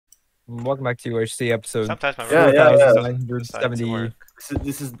Welcome back to UHC episode Sometimes my Yeah, room yeah, yeah. decides to 4970. work.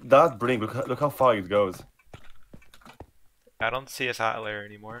 This is that brink. Look how far it goes. I don't see his hot layer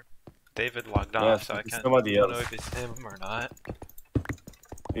anymore. David logged Yeah, off, so I it's can't somebody know else. if it's him or not.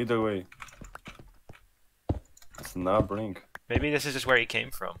 Either way, it's not brink. Maybe this is just where he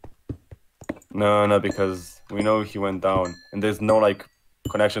came from. No, because we know he went down, and there's no like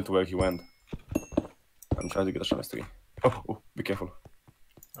connection to where he went. I'm trying to get a shot mystery. Oh, be careful.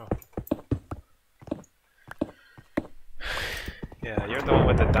 Oh. Yeah, you're the one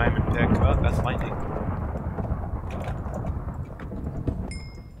with the diamond pick. Oh, that's lightning.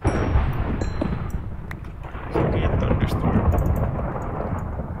 It's a thunderstorm.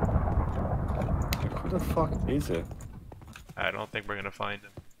 Like, who the fuck is it? I don't think we're gonna find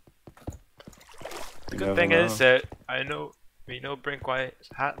him. The You good never thing know. is that we know Brink White's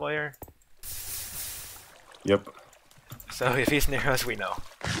hat layer, Yep. so if he's near us, we know.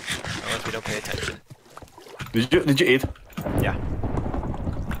 Unless we don't pay attention. Did you eat? Yeah.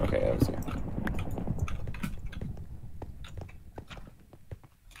 Okay, I see.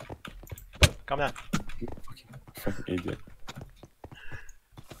 Calm down. Fucking idiot.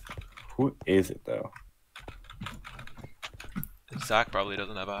 Who is it though? Zach probably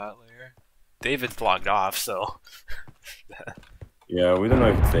doesn't have a hat layer. David's logged off, so. Yeah, we don't know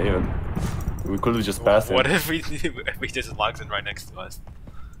if it's David. We could have just passed What him. if we just logs in right next to us?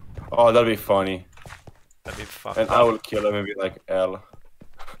 Oh, that'd be funny. That'd be fucked And up. I will kill him maybe like L.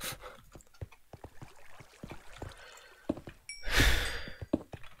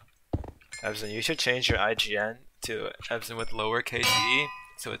 Evson, you should change your IGN to Evson with lower KTE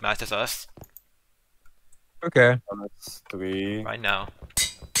so it matches us Okay. That's 3. right now.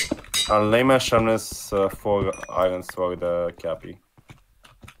 Lema Shamnes 4 Iron Sword Cappy.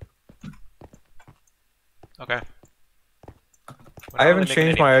 Okay. I haven't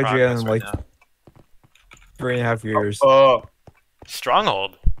changed my IGN in like 3.5 years. Oh,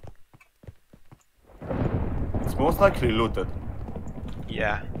 Stronghold. it's most likely looted.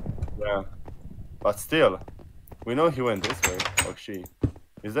 Yeah. Yeah. But still, we know he went this way, or she.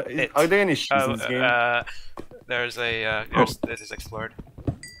 It's- Are there any she's in this game? There's a this is explored.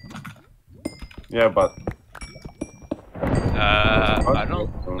 Yeah, but I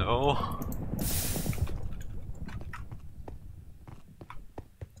don't know.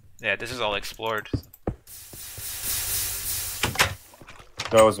 Yeah, this is all explored.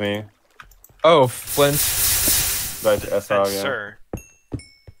 that was me. Oh, Flint. Right, SR, And yeah. sir,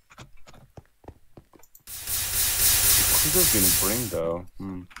 Could have been Bring though.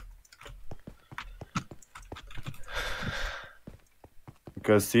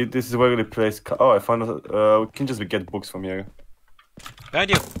 Because see, this is where we place. Oh, I found. We can just get books from here.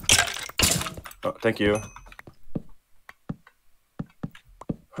 behind you. Oh, thank you.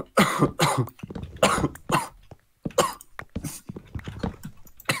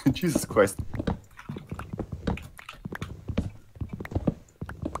 Jesus Christ.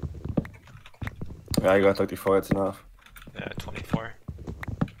 Yeah, I got 34, it's enough. Yeah, 24.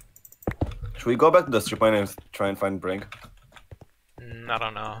 Should we go back to the strip mine and try and find Brink? I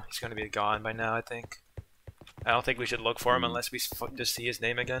don't know. He's gonna be gone by now, I think. I don't think we should look for him unless we just see his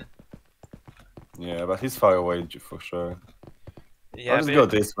name again. Yeah, but he's far away for sure. Yeah, I'll just but go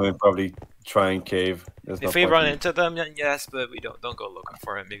this way and probably try and cave. There's no if we point run in- into them, then yes, but we don't go looking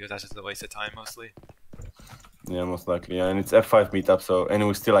for him because that's just a waste of time mostly. Yeah, most likely. Yeah, and it's F5 meetup, so and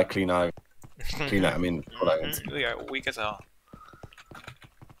we still like clean iron. Clean iron, I mean, full irons. We are weak as hell.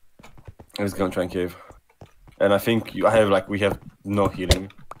 I'm just gonna try and cave. And I think we have no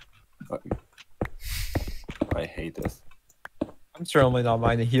healing. I hate this. I'm certainly not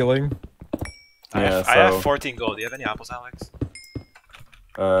minding healing. Yeah, I have so 14 gold. Do you have any apples, Alex?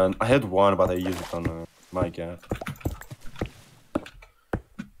 I had one, but I used it on my cat.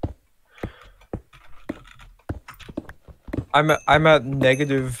 I'm at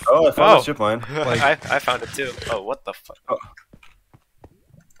negative. Oh, I found Oh. a strip mine. Like- I found it too. Oh, what the fuck?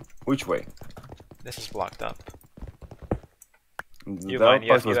 Which way? This is blocked up. You That mind? You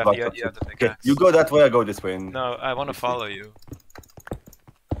part have, was you have, blocked you have, up you have too. the Okay, pickaxe. you go that way, I go this way. And, No, I want to follow you.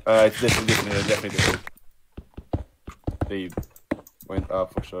 It's definitely different. They went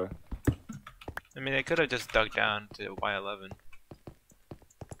up for sure. I mean, they could have just dug down to Y11.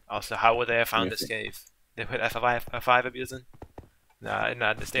 Also, how would they have found Let me this see. cave? They put F5 abusing? Nah,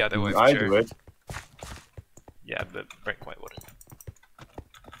 it's the other way for I sure. do it. Yeah, but Brink White wouldn't.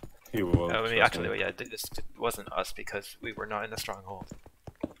 He will. I mean, trust actually, me. yeah, this wasn't us because we were not in the stronghold.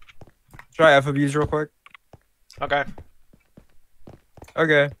 Try FOBs real quick. Okay.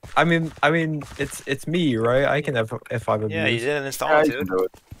 Okay. I mean, it's me, right? I can have F5 abuse. Yeah, you didn't install Yeah, it, you can dude. do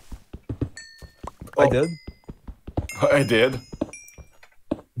it. I did? I did.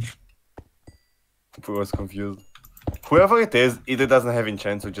 I was confused. Whoever it is, either doesn't have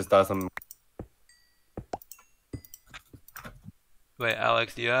enchants or just doesn't. Wait,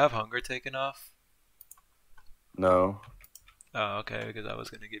 Alex, do you have hunger taken off? No. Oh, okay, because I was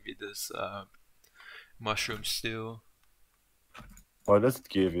gonna give you this mushroom stew. What does it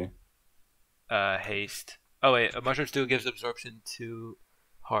give you? Haste. Oh wait, a mushroom stew gives absorption to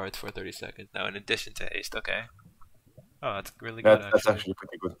hearts for 30 seconds. Now, in addition to haste, okay. Oh, that's really good. That's actually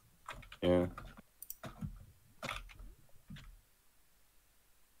pretty good. Yeah.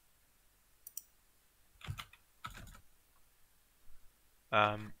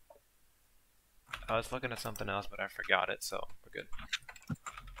 I was looking at something else, but I forgot it, so we're good.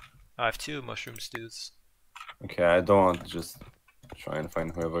 I have 2 mushroom stews. Okay, I don't want to just try and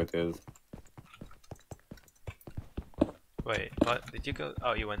find whoever it is. Wait, what? Did you go?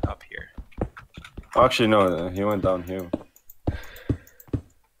 Oh, you went up here. Actually, no, he went down here.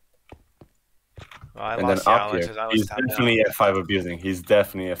 Well, I And then lost up Alex here. as I was He's tapped definitely out. F5 abusing. He's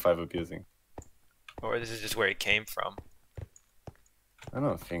definitely F5 abusing. Or this is just where it came from. I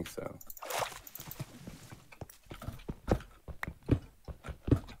don't think so.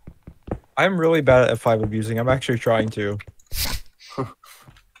 I'm really bad at F5 abusing. I'm actually trying to.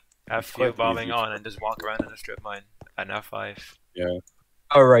 Have quite view bombing easy. on and just walk around in a strip mine at F5. Yeah.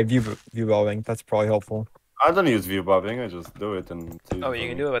 Oh right, view bombing. That's probably helpful. I don't use view bobbing, I just do it and see Oh, you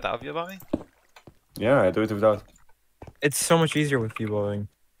can do it without view bombing? Yeah, I do it without. It's so much easier with view bombing.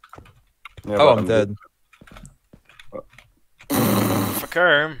 Yeah, Oh, but I'm dead. For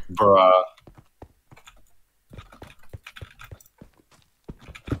Kerm. Bruh.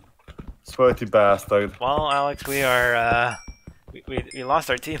 Sweaty bastard. Well, Alex, we are, we lost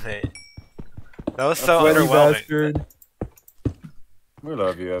our teammate. That was so Sweaty underwhelming. bastard. We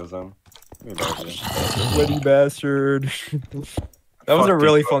love you, Evzan. We love you. Sweaty bastard. That was a Fucking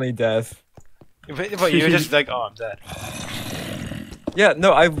really fuck. funny death. But you were just like, oh, I'm dead. Yeah,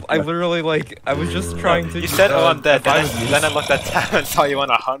 no, I literally like I was just trying to. You said, oh, I'm dead. F5 abuse. Then I looked at tab and saw you on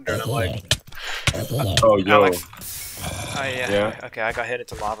 100. I'm like, Oh, yo. Alex. Oh, yeah. Yeah? Okay, I got hit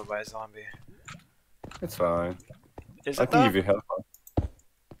into lava by a zombie. It's fine. Is I it can though? give you health.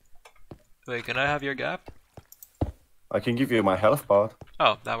 Wait, can I have your gap? I can give you my health part.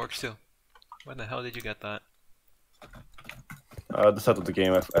 Oh, that works too. When the hell did you get that? At the start of the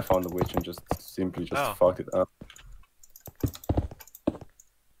game, I found the witch and just simply Oh. fucked it up.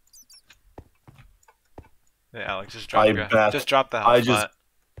 Hey, Alex, just I drop bet- just drop the I health just- pot.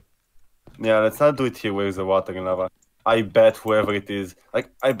 Yeah, let's not do it here where the water and lava. I bet whoever it is, like,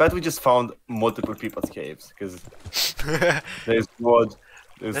 I bet we just found multiple people's caves, because there's wood.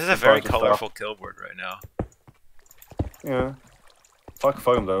 This is a very colorful kill board right now. Yeah. Fuck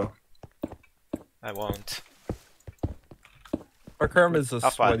them though. I won't. Our Kerm is a How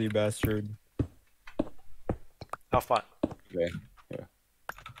fun. sweaty bastard. Health pot. Okay. Yeah.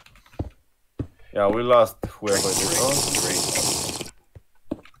 Yeah, we lost whoever it is.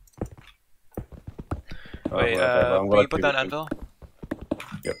 Oh, Wait, whatever, I'm can gonna you put take down it. anvil?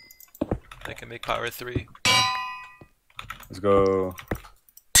 Yep. I can make power 3. Let's go.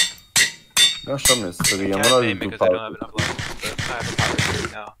 No, sharpness 3. I'm Can't gonna name do because I don't power. have enough levels, but I have a power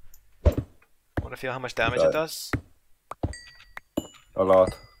 3 now. Wanna feel how much damage it does? A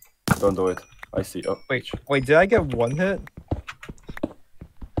lot. Don't do it. I see. Oh. Wait, did I get one hit?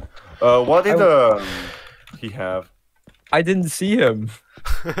 What did he have? I didn't see him.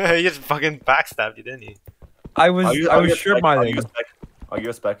 He just fucking backstabbed you, didn't he? I was strip Are mining. you a spec? Are you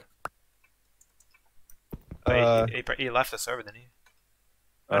a spec? Oh, he left the server, didn't he?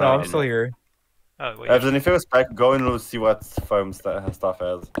 No, I'm still here. Oh, wait. If you're a spec, go and see what farm stuff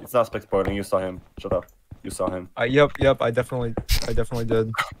has. It's not spec spoiling. You saw him. Shut up. You saw him. Yep, I definitely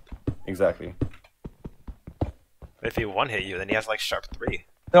did. Exactly. If he one hit you, then he has like sharp 3.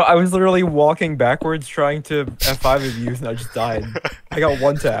 No, I was literally walking backwards trying to F5 abuse and I just died. I got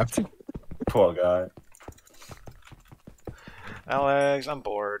one tapped. Poor guy. Alex, I'm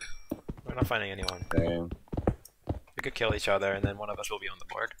bored. We're not finding anyone. Damn. We could kill each other and then one of us will be on the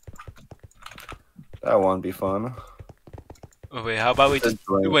board. That won't be fun. Oh, wait, how about we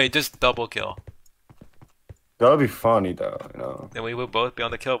just double kill? That'll be funny though, you know. Then we will both be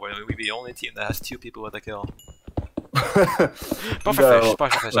on the kill board and we'll be the only team that has 2 people with a kill.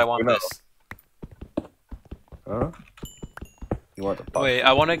 Pufferfish, I want this. Huh? You want the puffer? Wait,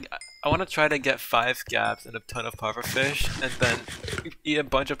 I wanna try to get 5 gaps and a ton of pufferfish, and then eat a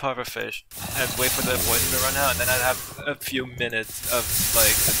bunch of pufferfish and wait for the poison to run out, and then I'd have a few minutes of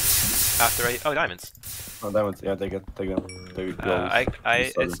like after I diamonds. Oh, diamonds. Yeah, take it. Take them. Take those.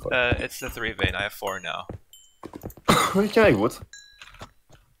 It's the 3 vein. I have 4 now. You can make wood.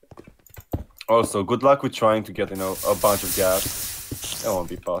 Also, good luck with trying to get, a bunch of gas. That won't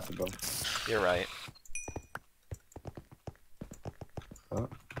be possible. You're right. Huh?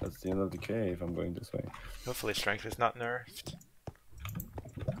 That's the end of the cave. I'm going this way. Hopefully strength is not nerfed.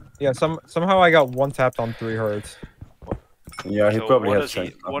 Yeah, somehow I got one tapped on 3 hearts. Yeah, he So probably has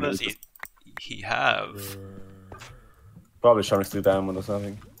strength. what does he have? Probably trying to steal diamond or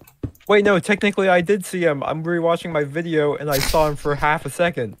something. Wait, no, technically I did see him. I'm rewatching my video and I saw him for half a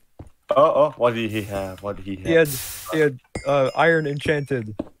second. Oh, what did he have? What did he have? He had iron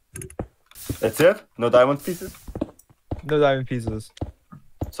enchanted. That's it? No diamond pieces? No diamond pieces.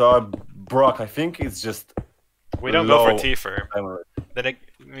 So, Brock, I think it's just... We don't go for low Tifer. diamond. Then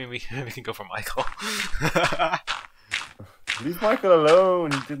we can go for Michael. Leave Michael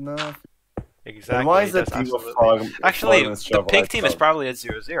alone, he did nothing. Exactly. And why is that team of fog? Actually, the pink team is probably at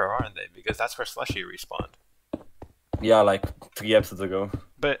 0-0, aren't they? Because that's where Slushy respawned. Yeah, like 3 episodes ago.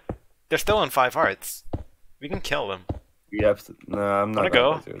 But they're still on 5 hearts. We can kill them. 3 episodes. No, I'm not. Wanna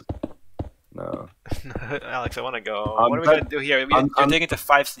go? No. Alex, I want to go. What are we gonna do here? You're digging to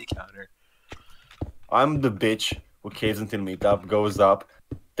 5C counter. I'm the bitch who caves until meetup, goes up,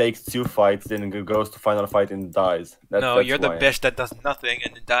 takes 2 fights, then goes to final fight and dies. That's you're the bitch that does nothing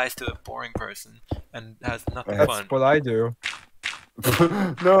and then dies to a boring person and has nothing fun. That's what I do.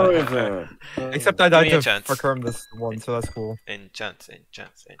 No, it's not. Except I died to confirm this one, so that's cool. Enchants.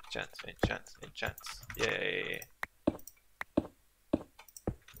 Yay.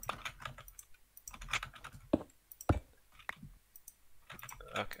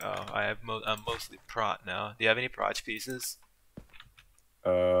 Okay, I'm mostly prot now. Do you have any prot pieces?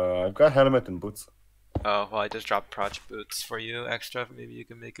 I've got helmet and boots. Oh, well, I just dropped prot boots for you extra. Maybe you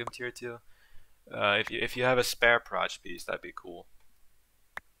can make them tier 2. If you have a spare prot piece, that'd be cool.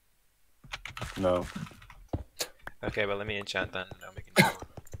 No. Okay, but let me enchant then. No, we can do.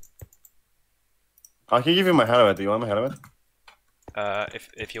 I can give you my helmet. Do you want my helmet?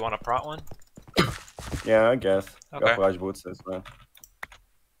 If you want a prot one. Yeah, I guess. Okay. Got prot boots as well.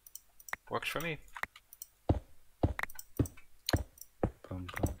 Works for me.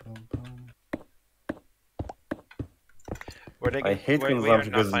 I hate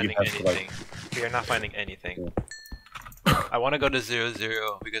consumption because you have to like... We are not finding anything. Yeah. I want to go to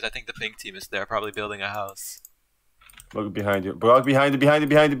 0-0 because I think the pink team is there, probably building a house. Look behind you. Brock, behind you.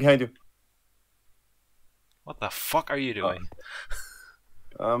 What the fuck are you doing?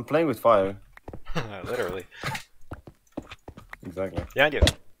 I'm playing with fire. Literally. Exactly. Yeah, I do.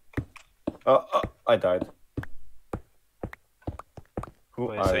 I died.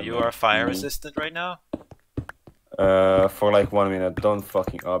 Wait, so you are fire resistant right now? For like 1 minute. Don't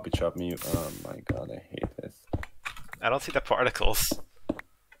fucking RP chop me. Oh my god, I hate this. I don't see the particles.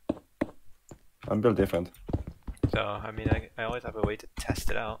 I'm built different. So, I mean, I always have a way to test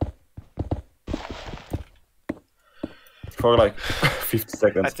it out. For like 50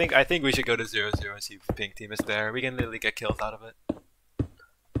 seconds. I think we should go to 0-0 and see if the pink team is there. We can literally get kills out of it.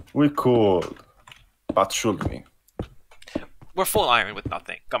 We could. But should we? We're full iron with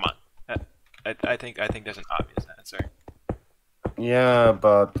nothing. Come on. I think there's an obvious answer. Yeah,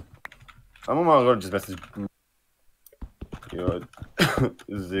 but I'm gonna just message you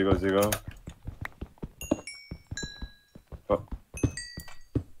 0-0. Oh.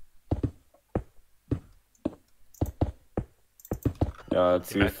 Yeah, let's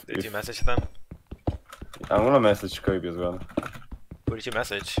see if... Did you message them? I'm gonna message Kirby as well. Who did you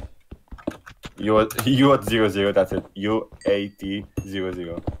message? You at 0-0, that's it.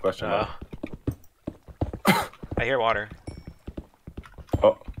 UAT00. Question mark. I hear water.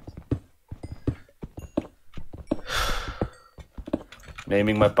 Oh.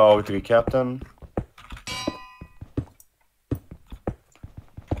 Naming my power to the captain.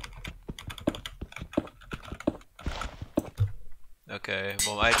 Okay,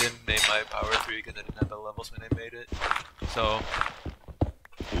 well I didn't name my power 3 because I didn't have the levels when I made it. So...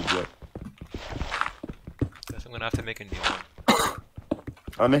 Idiot. Guess I'm gonna have to make a new one.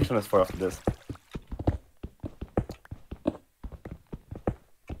 I'll make sure it's for after this.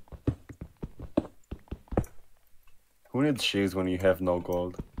 Who needs shoes when you have no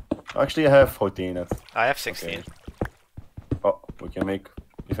gold? Actually, I have 14. I have 16. Okay. Oh, we can make...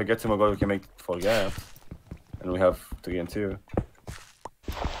 If I get some more gold, we can make 4 gas. And we have 3 and 2.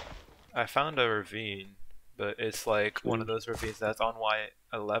 I found a ravine, but it's like one of those ravines that's on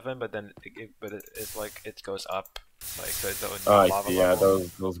Y11, but then it's like it goes up, like so it's a lava yeah, level.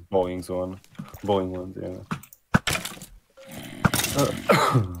 those boring ones, yeah.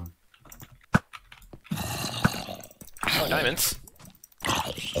 Oh, diamonds.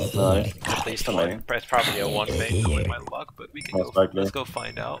 Nice. At least one. It's probably a one thing with my luck, but we can Most go. likely. Let's go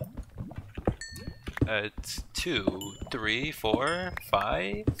find out. It's 2, 3, 4,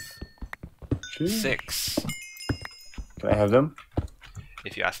 5, Jeez. 6. Can I have them?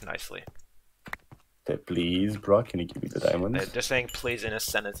 If you ask nicely. Please, bro, can you give me the diamonds? Just saying please in a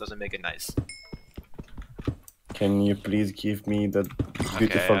sentence doesn't make it nice. Can you please give me the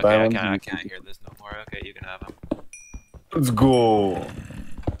beautiful Okay, diamonds? I can't hear this no more. Okay, you can have them. Let's go!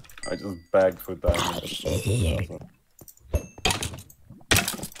 I just begged for diamonds. Awesome.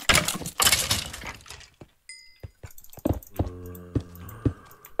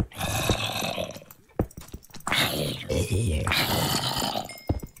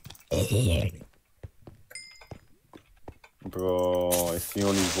 Bro, I see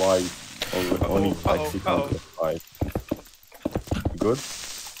only white. Only like 600 white. You good?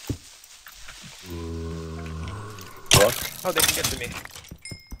 What? Oh, they can get to me.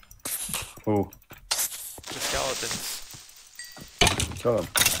 Who? The skeletons. Kill him.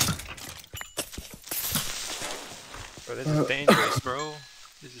 Bro, this is dangerous, bro.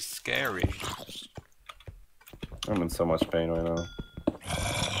 This is scary. I'm in so much pain right now.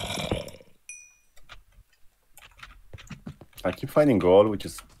 I keep finding gold, which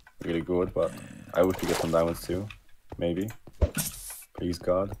is really good, but I wish to get some diamonds too. Maybe. Please,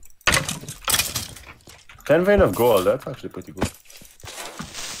 God. 10 vein of gold, that's actually pretty good.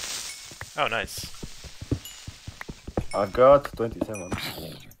 Oh, nice. I've got 27.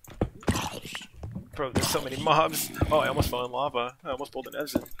 Bro, there's so many mobs. Oh, I almost fell in lava. I almost pulled an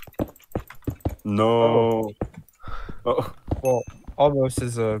Evan. No. Oh. Well, almost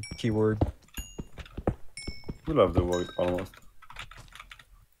is a keyword. You love the word almost.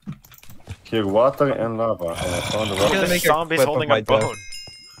 Here, water and lava, and I found the Look water. at make this a zombie's clip of holding my a death. bone.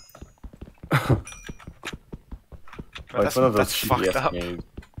 Bro, It's one of those that's fucked shitty up. games.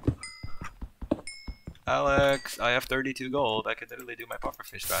 Alex, I have 32 gold. I could literally do my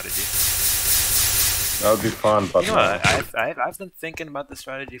pufferfish strategy. That would be fun, but You know what? I've been thinking about this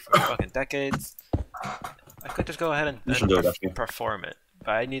strategy for fucking decades. I could just go ahead and You should do it, actually. perform it.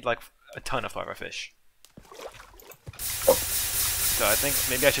 But I need like a ton of pufferfish. So I think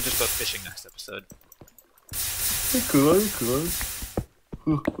maybe I should just go fishing next episode. Cool.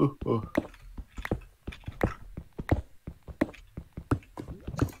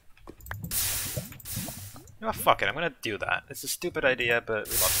 You know, fuck it, I'm gonna do that. It's a stupid idea, but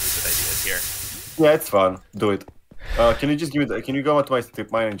we love stupid ideas here. Yeah, it's fun. Do it. Can you just give me the, can you go onto my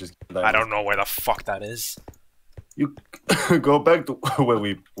strip mine and just give me I don't know where the fuck that is. You go back to where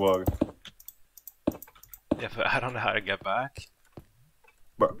we were. Yeah, but I don't know how to get back.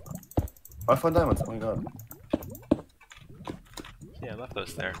 Bro, I found diamonds. Oh my god. Yeah, I left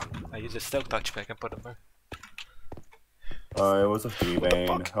those there. I used a silk touch pick and put them there. It was a 3 vein.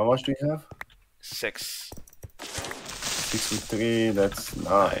 fuck? How much do you have? 6. 6 with 3, that's 9.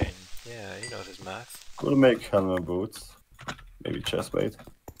 9. Yeah, he knows his math. Could make helmet boots. Maybe chest plate.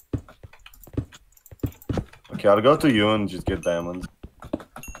 Okay, I'll go to you and just get diamonds.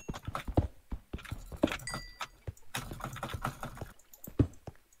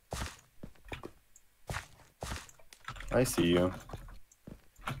 I see you.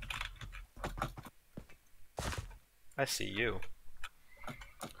 I see you.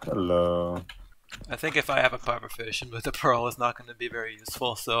 Hello. I think if I have a pufferfish with a pearl, it's not going to be very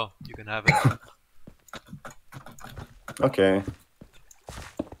useful, so you can have it. Okay.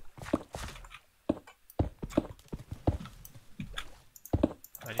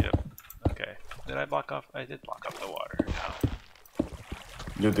 I need a... Okay. Did I block off? I did block off the water. No.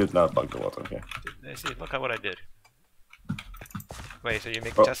 You did not bug the water, okay. See, look at what I did. Wait, so you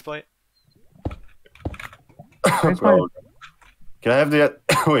make Oh. a chest plate? Bro, can I have the...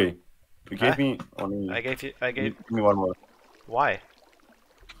 Wait. You gave Huh? me only... I gave... Give me one more. Why?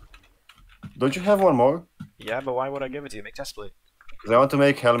 Don't you have one more? Yeah, but why would I give it to you? Make chest plate. Because I want to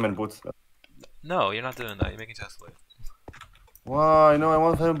make helmet boots. No, you're not doing that. You're making chest plate. Why? No, I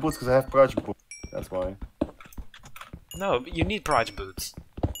want helmet boots because I have project boots. That's why. No, but you need proj boots.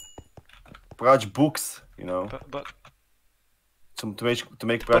 Project books, you know. But To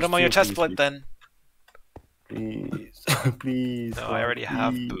make put them on your chest plate then. Please, please. No, God, I already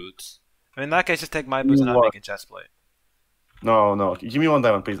have please. boots. I mean, in that case, just take my boots and I'm What? making chest plate. No, no. Give me one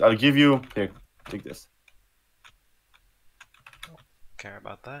diamond, please. I'll give you. Here, take this. Care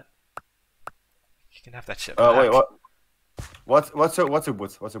about that? You can have that shit back. Wait, what? What's your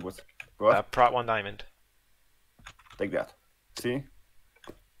boots? What's your boots? What? Prot 1 diamond. Take that. See?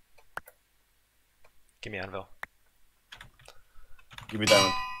 Give me anvil. Give me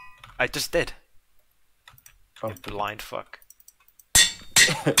diamond. I just did. Oh. You blind fuck.